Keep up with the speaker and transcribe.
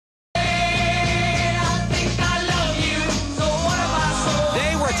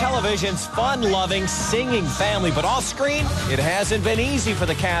television's fun-loving, singing family, but off-screen, it hasn't been easy for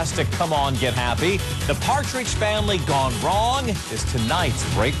the cast to come on, get happy. The Partridge Family Gone Wrong is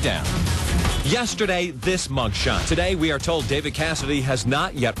tonight's breakdown. Yesterday, this mugshot. Today, we are told David Cassidy has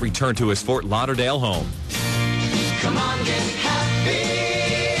not yet returned to his Fort Lauderdale home. Come on, get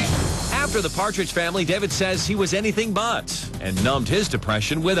happy. After the Partridge Family, David says he was anything but and numbed his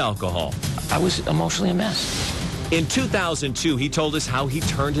depression with alcohol. I was emotionally a mess. In 2002, he told us how he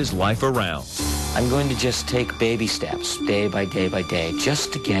turned his life around. I'm going to just take baby steps, day by day by day,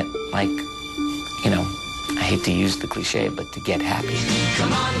 just to get, like, you know, I hate to use the cliche, but to get happy.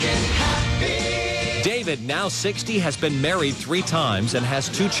 Come on, get happy. David, now 60, has been married 3 times and has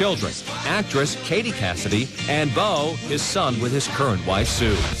 2 children. Actress Katie Cassidy and Beau, his son, with his current wife,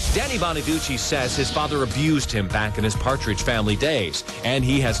 Sue. Danny Bonaducci says his father abused him back in his Partridge Family days, and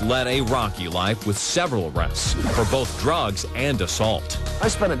he has led a rocky life with several arrests for both drugs and assault. I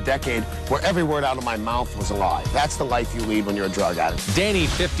spent a decade where every word out of my mouth was a lie. That's the life you lead when you're a drug addict. Danny,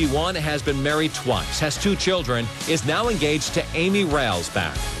 51, has been married twice, has 2 children, is now engaged to Amy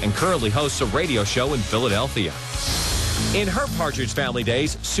Railsback, and currently hosts a radio show in Philadelphia. In her Partridge Family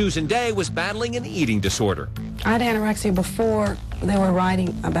days, Susan Day was battling an eating disorder. I had anorexia before they were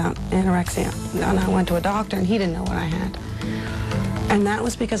writing about anorexia. And I went to a doctor, and he didn't know what I had. And that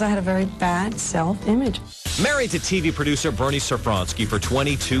was because I had a very bad self-image. Married to TV producer Bernie Safransky for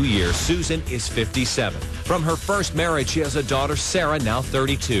 22 years, Susan is 57. From her first marriage, she has a daughter, Sarah, now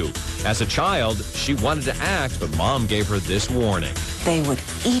 32. As a child, she wanted to act, but Mom gave her this warning. They would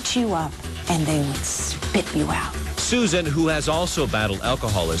eat you up, and they would spit you out. Susan, who has also battled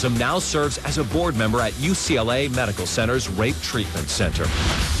alcoholism, now serves as a board member at UCLA Medical Center's Rape Treatment Center.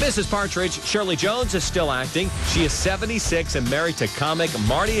 Mrs. Partridge, Shirley Jones, is still acting. She is 76 and married to comic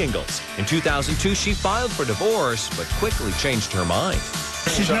Marty Ingalls. In 2002, she filed for divorce, but quickly changed her mind.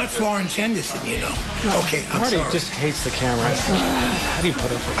 This is not Florence Henderson, you know. Okay, I'm Marty sorry. just hates the camera. How do you put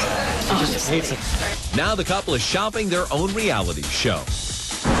up with that? He just hates it. Now the couple is shopping their own reality show.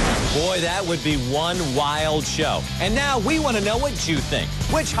 Boy, that would be one wild show. And now we want to know what you think.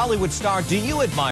 Which Hollywood star do you admire?